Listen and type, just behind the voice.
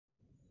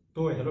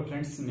तो hello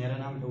friends, मेरा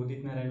नाम है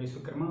उदित नारायण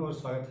विश्वकर्मा और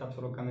स्वागत है आप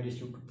सब लोग का मेरे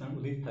यूट्यूब चैनल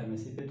उदित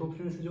फार्मेसी पे। तो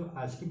फ्रेंड्स, जो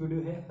आज की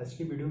वीडियो है, आज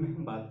की वीडियो में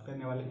हम बात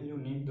करने वाले हैं जो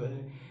नीट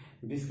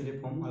 2020 के लिए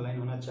फॉर्म ऑनलाइन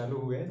होना चालू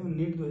हो गया है। तो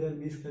नीट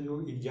 2020 का जो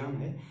एग्जाम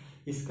है,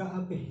 इसका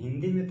आप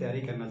हिंदी में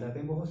तैयारी करना चाहते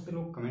हैं। बहुत से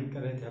लोग कमेंट कर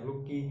रहे थे आप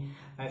लोग कि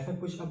ऐसा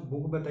कुछ आप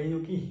बुक बताइए जो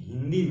कि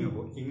हिंदी में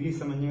हो। इंग्लिश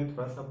समझने में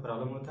थोड़ा सा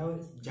प्रॉब्लम होता है और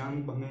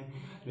एग्जाम को हमें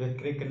जो है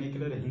क्रैक करने के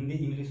लिए हिंदी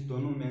इंग्लिश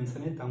दोनों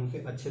मेंशन है, तो हम उसे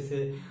अच्छे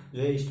से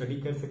जो है स्टडी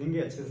कर सकेंगे,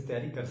 अच्छे से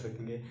तैयारी कर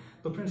सकेंगे।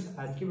 तो फ्रेंड्स,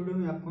 आज की वीडियो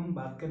में आपको हम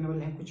बात करने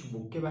वाले हैं कुछ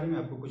बुक के बारे में।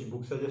 आपको कुछ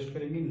बुक सजेस्ट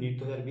करेंगे नीट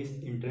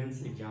 2020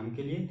 एंट्रेंस एग्जाम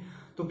के लिए।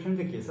 तो फ्रेंड्स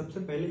देखिए, सबसे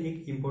पहले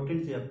एक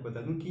इंपॉर्टेंट चीज आपको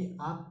बता दूं कि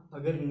आप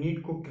अगर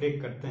नीट को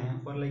क्रैक करते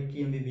हैं और लाइक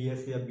कि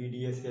MBBS या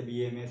BDS या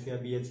BMS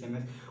या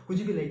BHMS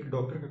कुछ भी लाइक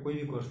डॉक्टर का कोई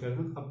भी कोर्स करते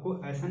हैं, तो आपको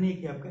ऐसा नहीं है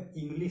कि आपका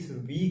इंग्लिश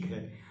वीक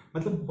है,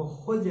 मतलब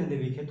बहुत ज्यादा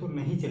वीक है तो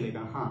नहीं चलेगा।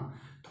 हाँ,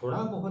 थोड़ा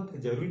बहुत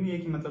जरूरी नहीं है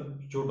कि मतलब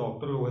जो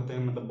डॉक्टर लोग होते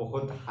हैं मतलब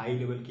बहुत हाई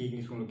लेवल की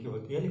इंग्लिश उन लोग की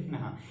होती है, लेकिन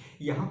हाँ,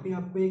 यहाँ पे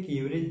आपको एक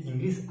एवरेज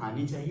इंग्लिश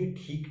आनी चाहिए,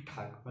 ठीक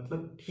ठाक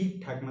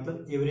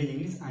मतलब एवरेज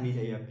इंग्लिश आनी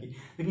चाहिए आपकी।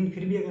 लेकिन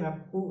फिर भी अगर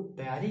आपको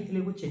तैयारी के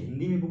लिए कुछ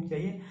हिंदी में बुक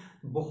चाहिए,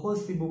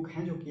 बहुत सी बुक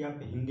हैं जो कि आप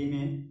हिंदी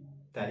में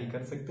तैयारी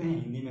कर सकते हैं,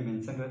 हिंदी में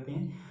मेंशन रहती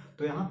हैं।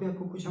 तो यहाँ पे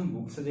आपको कुछ हम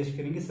बुक सजेस्ट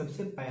करेंगे।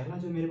 सबसे पहला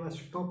जो मेरे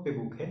पास टॉप पे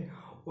बुक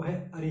है वो है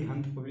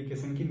अरिहंत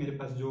पब्लिकेशन की। मेरे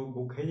पास जो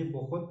बुक है ये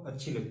बहुत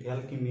अच्छी लगती है,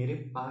 हालांकि मेरे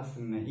पास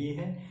नहीं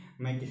है,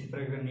 मैं किसी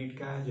प्रकार का नीट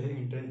का जो है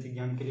एंट्रेंस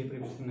एग्जाम के लिए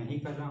प्रिपरेशन नहीं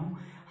कर रहा हूँ।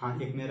 हाँ,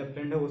 एक मेरा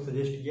फ्रेंड है, वो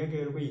सजेस्ट किया कि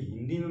अगर कोई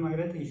हिंदी में मांग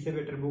रहा है तो इससे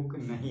बेटर बुक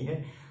नहीं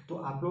है। तो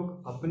आप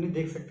लोग अपने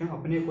देख सकते हैं,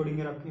 अपने अकॉर्डिंग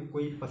अगर आपकी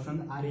कोई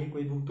पसंद आ रही है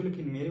कोई बुक तो।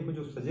 लेकिन मेरे को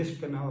जो सजेस्ट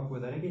करना है आपको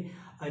बता रहे हैं कि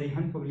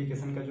अरिहंत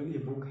पब्लिकेशन का जो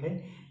ये बुक है,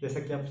 जैसा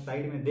कि आप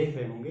साइड में देख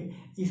रहे होंगे,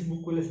 इस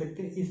बुक को ले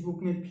सकते हैं। इस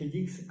बुक में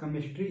फिजिक्स,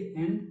 केमिस्ट्री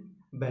एंड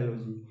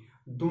बायोलॉजी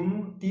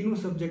तीनों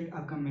सब्जेक्ट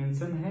आपका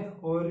मेंशन है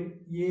और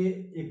ये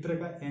एक तरह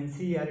का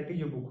NCERT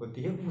जो बुक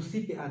होती है उसी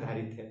पे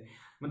आधारित है।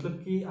 मतलब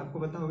कि आपको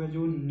पता होगा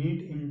जो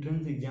नीट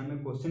एंट्रेंस एग्जाम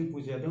में क्वेश्चन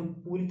पूछे जाते हैं वो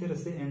पूरी तरह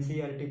से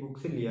NCERT बुक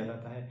से लिया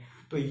जाता है।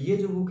 तो ये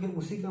जो बुक है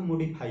उसी का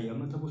मॉडिफाई है,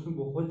 मतलब उसमें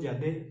बहुत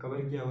ज़्यादा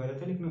कवर किया हुआ रहता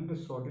है, लेकिन उसमें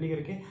शॉर्टली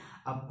करके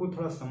आपको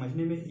थोड़ा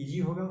समझने में इजी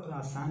होगा और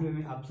आसान वे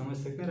में आप समझ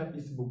सकते हैं। अगर आप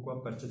इस बुक को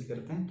आप परचेज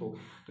करते हैं तो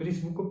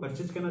इस बुक को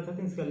परचेज करना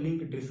चाहते हैं, इसका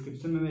लिंक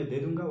डिस्क्रिप्शन में मैं दे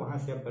दूंगा, वहां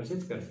से आप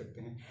परचेज कर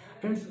सकते हैं।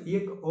 फ्रेंड्स,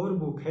 एक और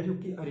बुक है जो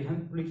कि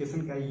अरिहंत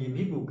पब्लिकेशन का ये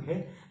भी बुक है,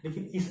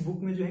 लेकिन इस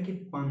बुक में जो है कि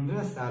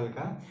 15 साल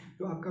का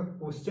जो आपका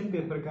क्वेश्चन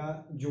पेपर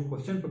का जो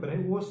क्वेश्चन पेपर है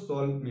वो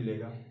सॉल्व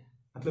मिलेगा।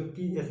 मतलब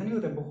कि ऐसा नहीं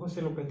होता है, बहुत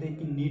से लोग कहते हैं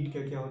कि नीट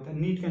का क्या होता है।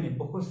 नीट का नहीं,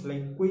 बहुत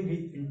लाइक कोई भी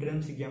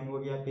एंट्रेंस एग्जाम हो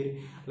गया, फिर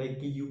लाइक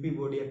कि यूपी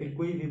बोर्ड या फिर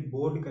कोई भी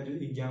बोर्ड का जो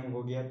एग्जाम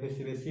हो गया, फिर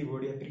CBSE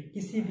बोर्ड या फिर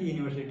किसी भी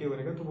यूनिवर्सिटी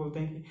वगैरह का, तो बोलते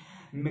हैं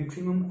कि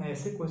मैक्सिमम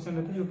ऐसे क्वेश्चन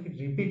रहते हैं जो कि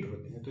रिपीट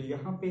होते हैं। तो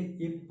यहाँ पे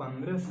ये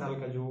 15 साल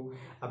का जो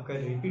आपका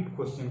रिपीट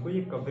क्वेश्चन को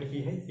ये कवर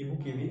की है ये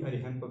बुक, ये भी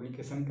अरिहंत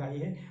पब्लिकेशन का ही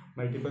है।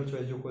 मल्टीपल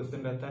चॉइस जो क्वेश्चन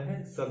रहता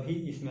है सभी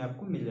इसमें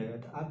आपको मिल जाएगा।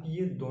 तो आप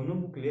ये दोनों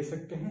बुक ले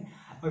सकते हैं।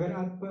 अगर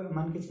आप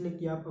मान के चले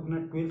कि आप अपना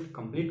 12th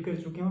कंप्लीट कर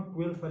चुके हो,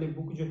 12th वाली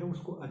बुक जो है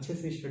उसको अच्छे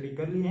से स्टडी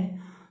कर लिए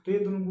हैं, तो ये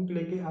दोनों बुक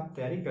लेके आप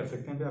तैयारी कर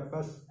सकते हैं। तो आपके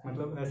पास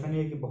मतलब ऐसा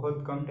नहीं है कि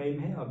बहुत कम टाइम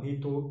है, अभी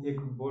तो एक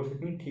बोल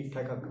सकते हैं ठीक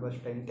ठाक आपके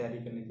पास टाइम तैयारी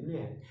करने के लिए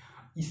है।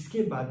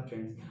 इसके बाद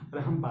फ्रेंड्स, अगर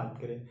हम बात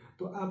करें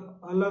तो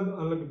आप अलग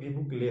अलग भी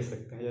बुक ले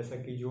सकते हैं, जैसा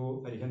कि जो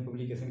अरिहंत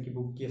पब्लिकेशन की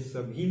बुक ये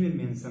सभी में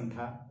मेंशन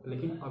था,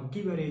 लेकिन अब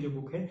की बार ये जो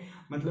बुक है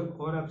मतलब,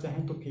 और आप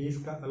चाहें तो फिजिक्स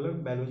का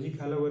अलग, बायोलॉजी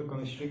का अलग और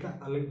केमिस्ट्री का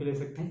अलग भी ले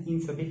सकते हैं। इन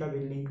सभी का भी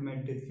लिंक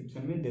मैं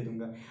डिस्क्रिप्शन में दे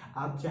दूंगा।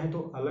 आप चाहे तो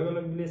अलग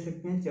अलग भी ले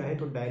सकते हैं, चाहे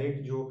तो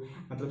डायरेक्ट जो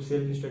मतलब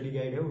सेल्फ स्टडी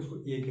गाइड है उसको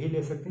एक ही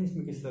ले सकते हैं,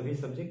 इसमें कि सभी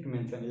सब्जेक्ट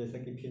मेंशन है,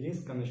 जैसा कि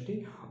फिजिक्स,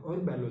 केमिस्ट्री और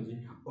बायोलॉजी।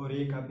 और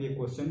एक आप ये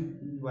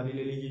क्वेश्चन वाली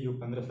ले लीजिए जो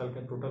 15 साल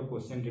का टोटल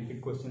क्वेश्चन, रिपीट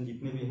क्वेश्चन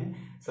जितने भी हैं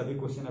सभी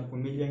क्वेश्चन आपको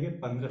मिल जाएंगे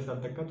 15 साल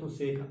तक का, तो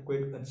उससे आपको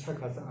एक अच्छा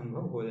खासा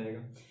अनुभव हो जाएगा।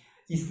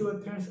 इसके बाद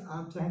फ्रेंड्स,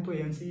 आप चाहें तो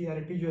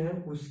NCERT जो है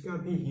उसका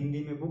भी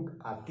हिंदी में बुक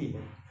आती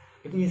है,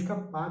 लेकिन इसका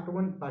पार्ट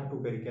 1 पार्ट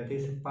 2 करके आता है।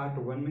 इस पार्ट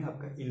 1 में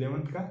आपका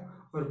 11th का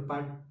और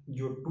पार्ट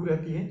जो 2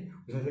 रहती है,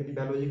 जैसे कि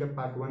बायोलॉजी का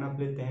पार्ट 1 आप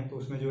लेते हैं तो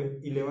उसमें जो है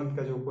 11th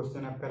का जो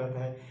क्वेश्चन आपका रहता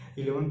है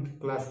 11th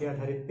क्लास के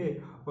आधारित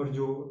पे, और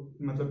जो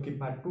मतलब कि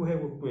पार्ट 2 है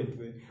वो 12th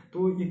पे।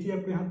 तो ये चीज़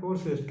आपको यहाँ पर और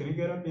सजेस्ट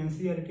करेंगे। अगर आप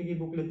NCERT की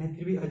बुक लेते हैं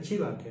फिर भी अच्छी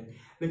बात है,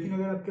 लेकिन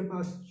अगर आपके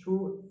पास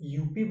जो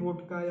यूपी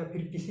बोर्ड का या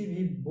फिर किसी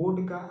भी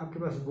बोर्ड का आपके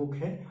पास बुक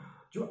है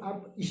जो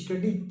आप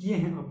स्टडी किए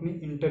हैं अपने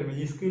इंटर में,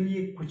 जिसके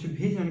लिए कुछ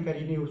भी जानकारी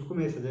नहीं, उसको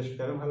मैं सजेस्ट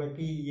कर रहा हूँ।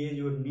 हालांकि ये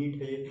जो नीट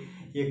है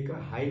ये एक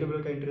हाई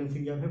लेवल का एंट्रेंस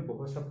एग्जाम है,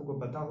 बहुत से आपको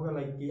पता होगा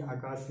लाइक कि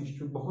आकाश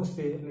इंस्टीट्यूट, बहुत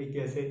से लाइक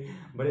ऐसे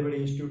बड़े बड़े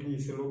इंस्टीट्यूट हैं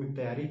जिससे लोग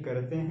तैयारी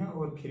करते हैं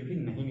और फिर भी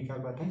नहीं निकाल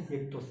पाते हैं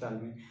 1-2 साल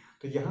में।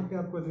 तो यहाँ पे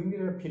आपको देंगे,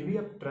 अगर फिर भी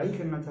आप ट्राई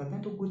करना चाहते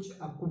हैं तो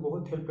कुछ आपको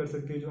बहुत हेल्प कर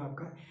सकती है जो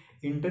आपका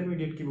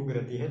इंटरमीडिएट की बुक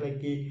रहती है, लाइक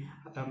कि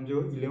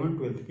जो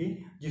 11th-12th की,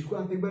 जिसको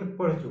आप एक बार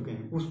पढ़ चुके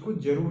हैं उसको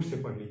जरूर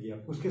से पढ़ लीजिए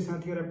आप। उसके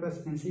साथ ही अगर आपके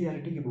पास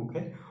एनसीईआरटी की बुक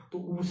है तो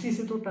उसी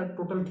से तो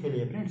टोटल खेल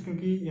है फ्रेंड्स,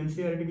 क्योंकि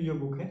एनसीईआरटी की जो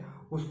बुक है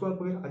उसको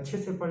आप अगर अच्छे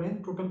से पढ़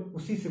लें टोटल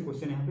उसी से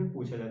क्वेश्चन यहाँ पे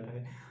पूछा जाता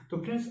है। तो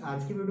फ्रेंड्स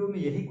आज की वीडियो में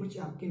यही कुछ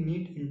आपके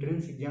नीट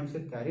एंट्रेंस एग्जाम से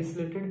तैयारी से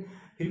रिलेटेड।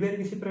 फिर भी अगर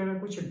किसी प्रकार का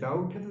कुछ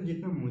डाउट है तो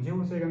जितना मुझे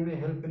हो सकेगा मैं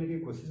हेल्प करने की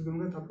कोशिश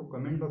करूंगा। तो आपको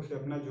कमेंट बॉक्स में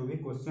अपना जो भी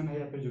क्वेश्चन है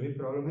या फिर जो भी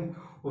प्रॉब्लम है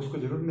उसको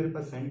जरूर मेरे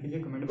पास सेंड कीजिए,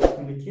 कमेंट बॉक्स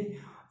में लिखिए।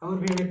 और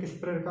भी अगर किसी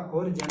प्रकार का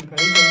और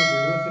जानकारी चाहिए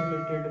वीडियो से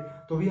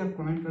रिलेटेड तो भी आप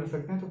कमेंट कर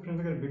सकते हैं। तो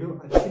फ्रेंड्स अगर वीडियो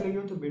अच्छी लगी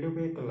हो तो वीडियो को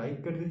एक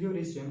लाइक कर दीजिए और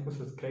इस चैनल को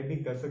सब्सक्राइब भी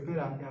कर सकते हैं।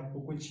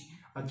 आपको कुछ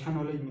अच्छा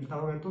नॉलेज मिलता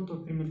होगा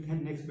तो फिर मिलते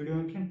हैं नेक्स्ट वीडियो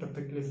में फ्रेंड। तब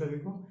तक के लिए सभी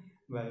को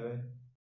बाय बाय।